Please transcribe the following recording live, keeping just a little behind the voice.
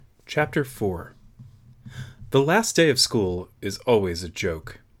Chapter 4. The last day of school is always a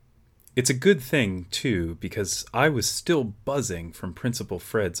joke. It's a good thing, too, because I was still buzzing from Principal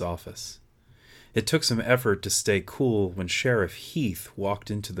Fred's office. It took some effort to stay cool when Sheriff Heath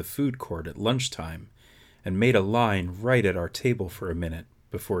walked into the food court at lunchtime and made a line right at our table for a minute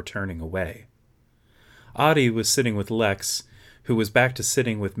before turning away. Audie was sitting with Lex, who was back to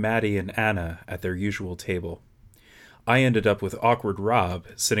sitting with Maddie and Anna at their usual table. I ended up with Awkward Rob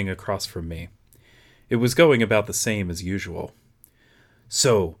sitting across from me. It was going about the same as usual.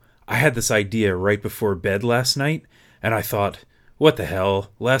 So, I had this idea right before bed last night, and I thought, what the hell,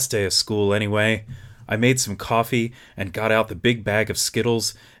 last day of school anyway. I made some coffee and got out the big bag of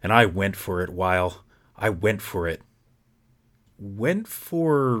Skittles, and I went for it, Weil. I went for it. Went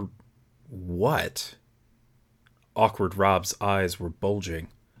for what? Awkward Rob's eyes were bulging.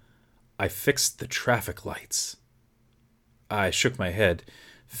 I fixed the traffic lights. I shook my head.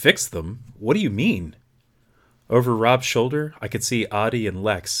 Fix them? What do you mean? Over Rob's shoulder, I could see Audie and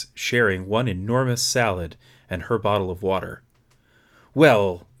Lex sharing one enormous salad and her bottle of water.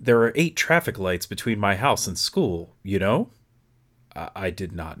 Well, there are 8 traffic lights between my house and school, you know? I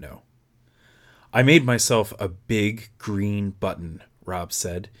did not know. I made myself a big green button, Rob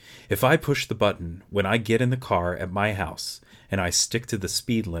said. If I push the button when I get in the car at my house and I stick to the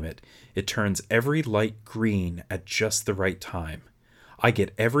speed limit, it turns every light green at just the right time. I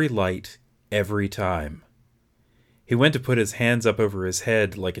get every light every time. He went to put his hands up over his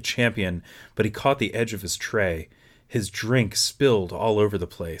head like a champion, but he caught the edge of his tray. His drink spilled all over the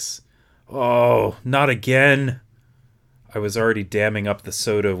place. Oh, not again! I was already damming up the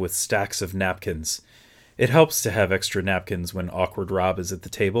soda with stacks of napkins. It helps to have extra napkins when Awkward Rob is at the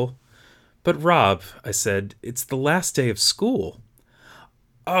table. But Rob, I said, it's the last day of school.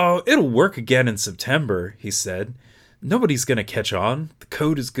 Oh, it'll work again in September, he said. Nobody's going to catch on. The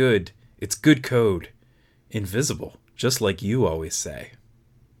code is good. It's good code. Invisible, just like you always say.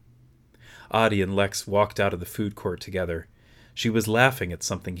 Audie and Lex walked out of the food court together. She was laughing at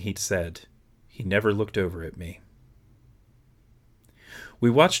something he'd said. He never looked over at me. We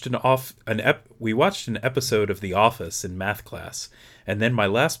watched an episode of The Office in math class, and then my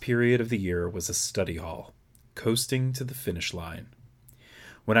last period of the year was a study hall, coasting to the finish line.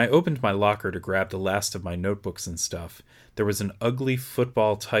 When I opened my locker to grab the last of my notebooks and stuff, there was an ugly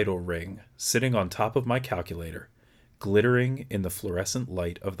football title ring sitting on top of my calculator, glittering in the fluorescent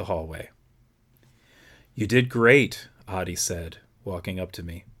light of the hallway. You did great, Audie said, walking up to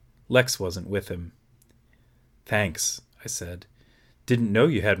me. Lex wasn't with him. Thanks, I said. Didn't know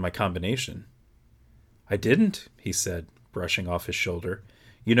you had my combination. I didn't, he said, brushing off his shoulder.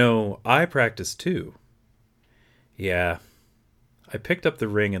 You know, I practice too. Yeah. I picked up the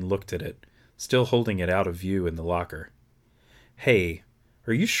ring and looked at it, still holding it out of view in the locker. Hey,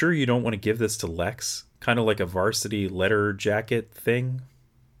 are you sure you don't want to give this to Lex? Kind of like a varsity letter jacket thing?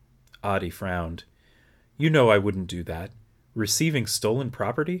 Audie frowned. You know I wouldn't do that. Receiving stolen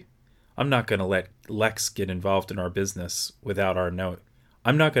property? I'm not going to let Lex get involved in our business without our know.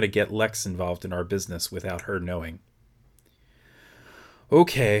 I'm not going to get Lex involved in our business without her knowing.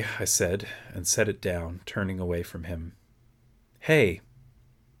 Okay, I said, and set it down, turning away from him. Hey.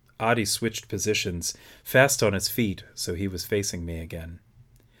 Audie switched positions, fast on his feet, so he was facing me again.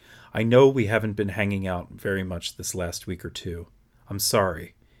 I know we haven't been hanging out very much this last week or two. I'm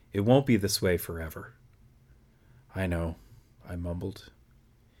sorry. It won't be this way forever. I know, I mumbled.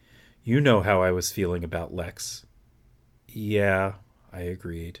 You know how I was feeling about Lex. Yeah, I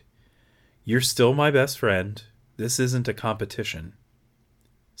agreed. You're still my best friend. This isn't a competition.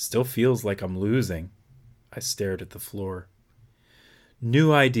 Still feels like I'm losing. I stared at the floor.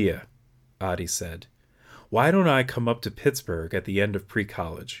 New idea, Audie said. Why don't I come up to Pittsburgh at the end of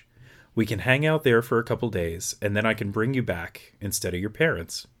pre-college? We can hang out there for a couple days, and then I can bring you back instead of your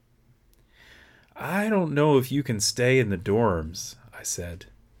parents. I don't know if you can stay in the dorms, I said.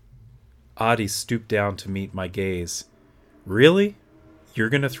 Audie stooped down to meet my gaze. Really? You're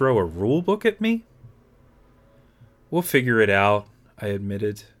going to throw a rule book at me? We'll figure it out, I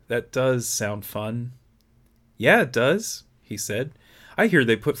admitted. That does sound fun. Yeah, it does, he said. I hear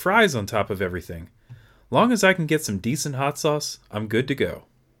they put fries on top of everything. Long as I can get some decent hot sauce, I'm good to go.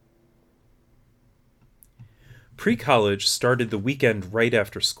 Pre-college started the weekend right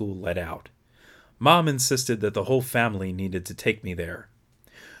after school let out. Mom insisted that the whole family needed to take me there.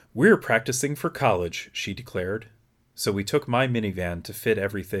 We're practicing for college, she declared, so we took my minivan to fit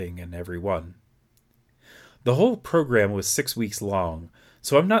everything and everyone. The whole program was 6 weeks long,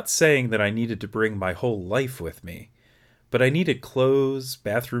 so I'm not saying that I needed to bring my whole life with me, but I needed clothes,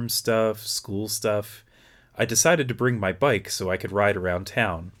 bathroom stuff, school stuff. I decided to bring my bike so I could ride around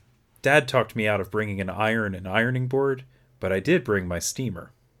town. Dad talked me out of bringing an iron and ironing board, but I did bring my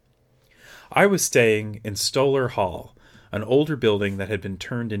steamer. I was staying in Stoller Hall, an older building that had been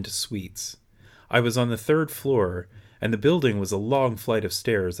turned into suites. I was on the 3rd floor, and the building was a long flight of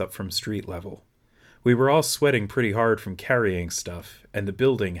stairs up from street level. We were all sweating pretty hard from carrying stuff, and the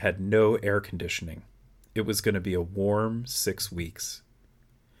building had no air conditioning. It was going to be a warm 6 weeks.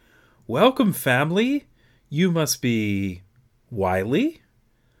 "Welcome, family! You must be Wiley?"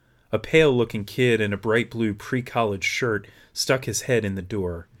 A pale-looking kid in a bright blue pre-college shirt stuck his head in the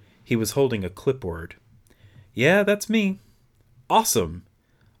door. He was holding a clipboard. "Yeah, that's me." "Awesome.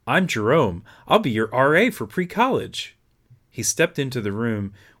 I'm Jerome. I'll be your RA for pre-college." He stepped into the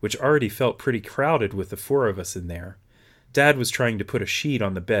room, which already felt pretty crowded with the 4 of us in there. Dad was trying to put a sheet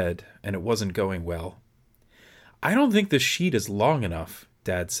on the bed, and it wasn't going well. "I don't think this sheet is long enough,"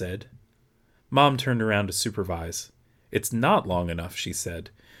 Dad said. Mom turned around to supervise. "It's not long enough," she said.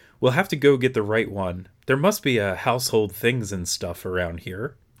 "We'll have to go get the right one. There must be a household things and stuff around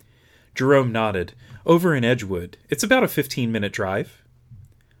here." Jerome nodded. "Over in Edgewood. It's about a 15-minute drive."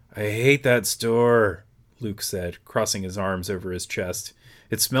 "I hate that store," Luke said, crossing his arms over his chest.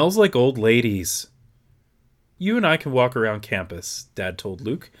 "It smells like old ladies." "You and I can walk around campus," Dad told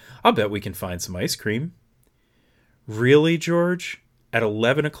Luke. "I'll bet we can find some ice cream." "Really, George? At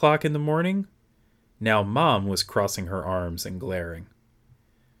 11 o'clock in the morning?" Now Mom was crossing her arms and glaring.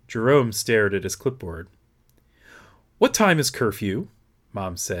 Jerome stared at his clipboard. "What time is curfew?"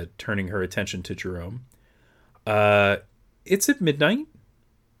 Mom said, turning her attention to Jerome. It's at midnight."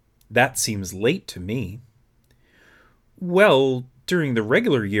 "That seems late to me." "Well, during the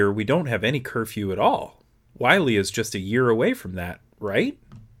regular year, we don't have any curfew at all. Wiley is just a year away from that, right?"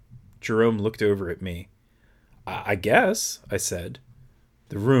 Jerome looked over at me. I guess," I said.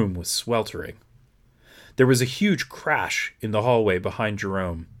 The room was sweltering. There was a huge crash in the hallway behind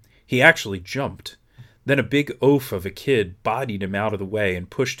Jerome. He actually jumped. Then a big oaf of a kid bodied him out of the way and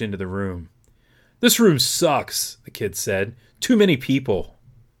pushed into the room. "This room sucks," the kid said. "Too many people."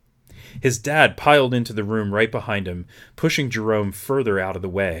 His dad piled into the room right behind him, pushing Jerome further out of the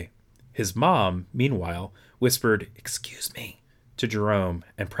way. His mom, meanwhile, whispered, "Excuse me," to Jerome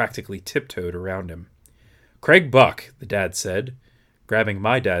and practically tiptoed around him. "Craig Buck," the dad said, grabbing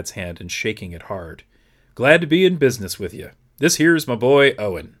my dad's hand and shaking it hard. "Glad to be in business with you. This here's my boy,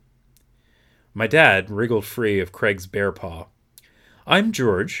 Owen." My dad wriggled free of Craig's bear paw. "I'm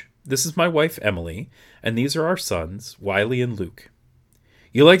George. This is my wife, Emily, and these are our sons, Wiley and Luke."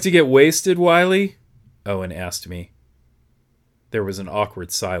 "You like to get wasted, Wiley?" Owen asked me. There was an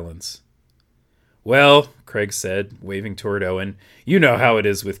awkward silence. "Well," Craig said, waving toward Owen, "you know how it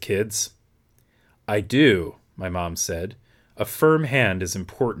is with kids." "I do," my mom said. "A firm hand is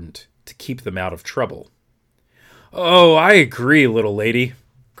important to keep them out of trouble." "Oh, I agree, little lady,"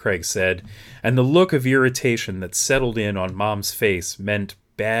 Craig said, and the look of irritation that settled in on Mom's face meant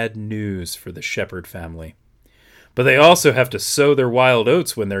bad news for the Shepherd family. "But they also have to sow their wild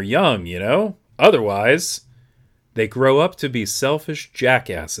oats when they're young, you know? Otherwise, they grow up to be selfish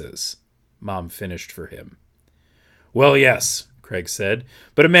jackasses," Mom finished for him. "Well, yes," Craig said,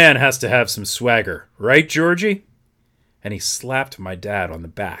 "but a man has to have some swagger, right, Georgie?" And he slapped my dad on the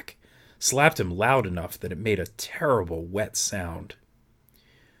back, slapped him loud enough that it made a terrible wet sound.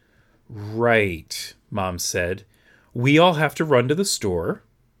 "Right," Mom said. "We all have to run to the store."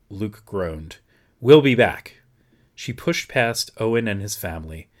 Luke groaned. "We'll be back." She pushed past Owen and his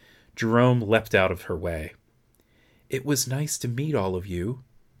family. Jerome leapt out of her way. "It was nice to meet all of you,"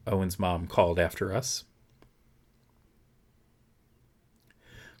 Owen's mom called after us.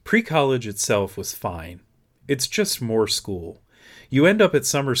 Pre-college itself was fine. It's just more school. You end up at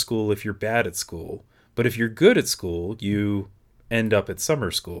summer school if you're bad at school, but if you're good at school, you end up at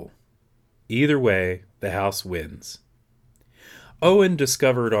summer school. Either way, the house wins. Owen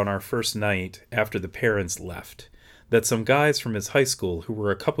discovered on our first night, after the parents left, that some guys from his high school who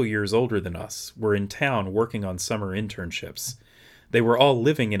were a couple years older than us were in town working on summer internships. They were all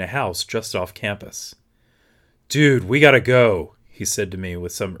living in a house just off campus. "Dude, we gotta go," he said to me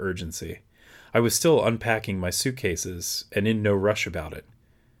with some urgency. I was still unpacking my suitcases and in no rush about it.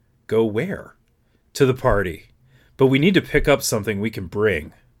 "Go where?" "To the party. But we need to pick up something we can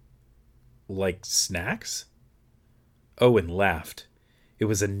bring." "Like snacks?" Owen laughed. It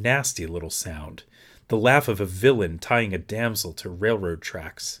was a nasty little sound, the laugh of a villain tying a damsel to railroad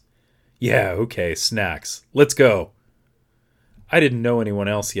tracks. "Yeah, okay, snacks. Let's go." I didn't know anyone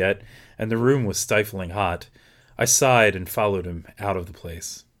else yet, and the room was stifling hot. I sighed and followed him out of the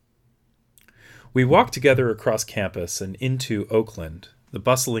place. We walked together across campus and into Oakland, the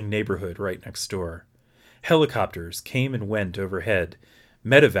bustling neighborhood right next door. Helicopters came and went overhead.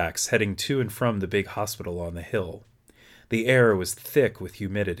 Medevacs heading to and from the big hospital on the hill. The air was thick with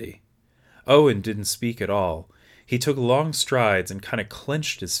humidity. Owen didn't speak at all. He took long strides and kind of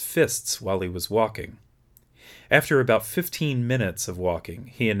clenched his fists while he was walking. After about 15 minutes of walking,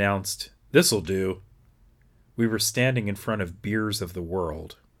 he announced, "This'll do." We were standing in front of Beers of the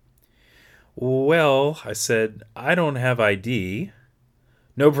World. "Well," I said, "I don't have ID."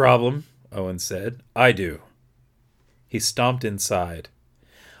 "No problem," Owen said. "I do." He stomped inside.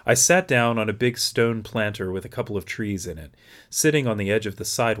 I sat down on a big stone planter with a couple of trees in it, sitting on the edge of the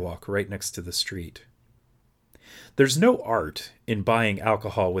sidewalk right next to the street. There's no art in buying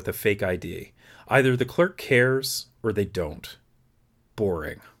alcohol with a fake ID. Either the clerk cares or they don't.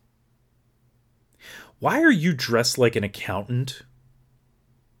 Boring. "Why are you dressed like an accountant?"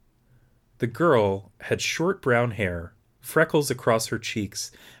 The girl had short brown hair, freckles across her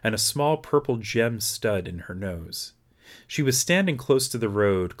cheeks, and a small purple gem stud in her nose. She was standing close to the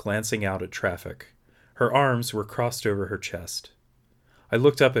road, glancing out at traffic. Her arms were crossed over her chest. I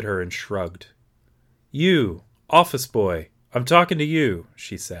looked up at her and shrugged. "You, office boy, I'm talking to you,"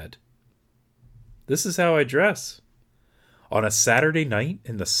 she said. "This is how I dress." "On a Saturday night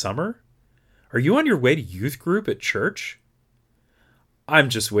in the summer? Are you on your way to youth group at church?" "I'm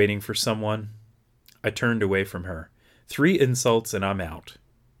just waiting for someone." I turned away from her. 3 insults and I'm out.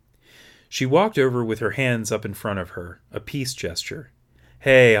 She walked over with her hands up in front of her, a peace gesture.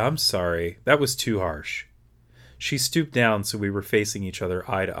 "Hey, I'm sorry. That was too harsh." She stooped down so we were facing each other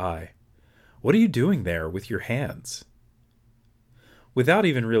eye to eye. "What are you doing there with your hands?" Without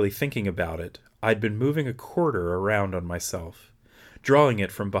even really thinking about it, I'd been moving a quarter around on myself, drawing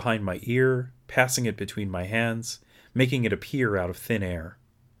it from behind my ear, passing it between my hands, making it appear out of thin air.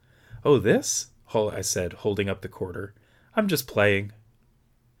 "Oh, this?" I said, holding up the quarter. "I'm just playing."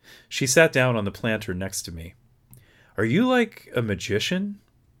 She sat down on the planter next to me. "Are you like a magician?"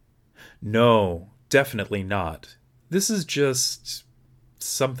 "No, definitely not. This is just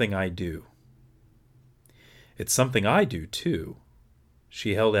something I do." "It's something I do, too."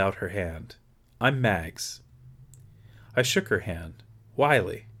 She held out her hand. "I'm Mags." I shook her hand.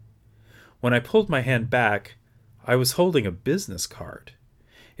 "Wiley." When I pulled my hand back, I was holding a business card.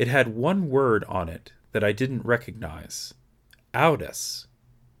 It had one word on it that I didn't recognize. Audis.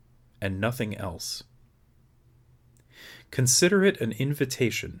 And nothing else. "Consider it an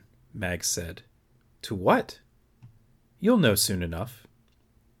invitation," Mags said. "To what?" "You'll know soon enough."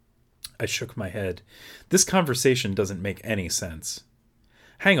 I shook my head. This conversation doesn't make any sense.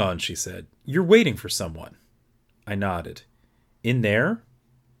 "Hang on," she said. "You're waiting for someone." I nodded. "In there?"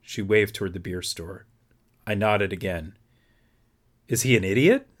 She waved toward the beer store. I nodded again. "Is he an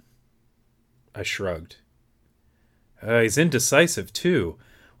idiot?" I shrugged. He's indecisive, too.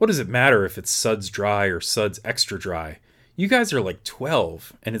 What does it matter if it's Suds Dry or Suds Extra Dry? You guys are like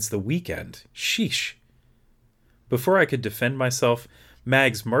 12, and it's the weekend. Sheesh." Before I could defend myself,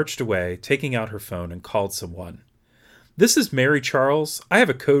 Mags marched away, taking out her phone, and called someone. "This is Mary Charles. I have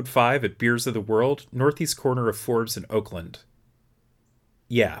a code 5 at Beers of the World, northeast corner of Forbes and Oakland."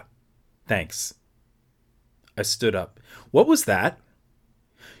 "Yeah, thanks." I stood up. "What was that?"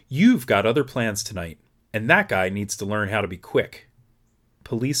 "You've got other plans tonight, and that guy needs to learn how to be quick."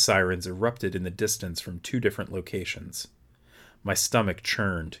 Police sirens erupted in the distance from 2 different locations. My stomach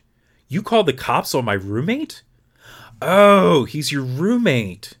churned. "You called the cops on my roommate?" "Oh, he's your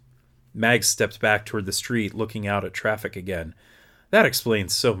roommate." Mag stepped back toward the street, looking out at traffic again. "That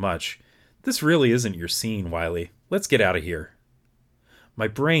explains so much. This really isn't your scene, Wiley. Let's get out of here." My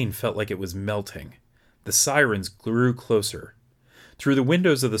brain felt like it was melting. The sirens grew closer. Through the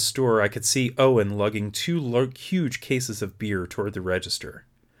windows of the store, I could see Owen lugging 2 huge cases of beer toward the register.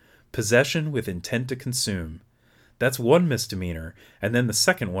 Possession with intent to consume. That's 1 misdemeanor, and then the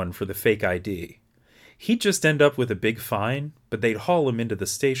second one for the fake ID. He'd just end up with a big fine, but they'd haul him into the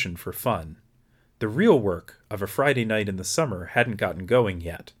station for fun. The real work of a Friday night in the summer hadn't gotten going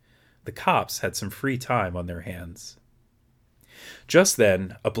yet. The cops had some free time on their hands. Just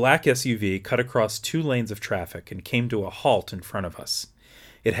then, a black SUV cut across 2 lanes of traffic and came to a halt in front of us.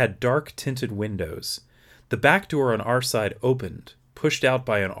 It had dark tinted windows. The back door on our side opened, pushed out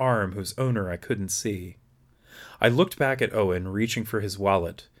by an arm whose owner I couldn't see. I looked back at Owen, reaching for his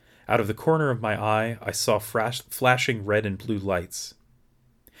wallet. Out of the corner of my eye, I saw flashing red and blue lights.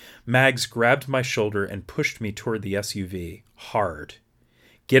 Mags grabbed my shoulder and pushed me toward the SUV, hard.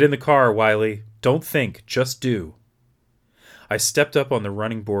 "Get in the car, Wiley. Don't think, just do." I stepped up on the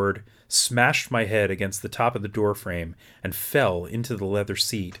running board, smashed my head against the top of the doorframe, and fell into the leather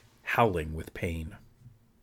seat, howling with pain.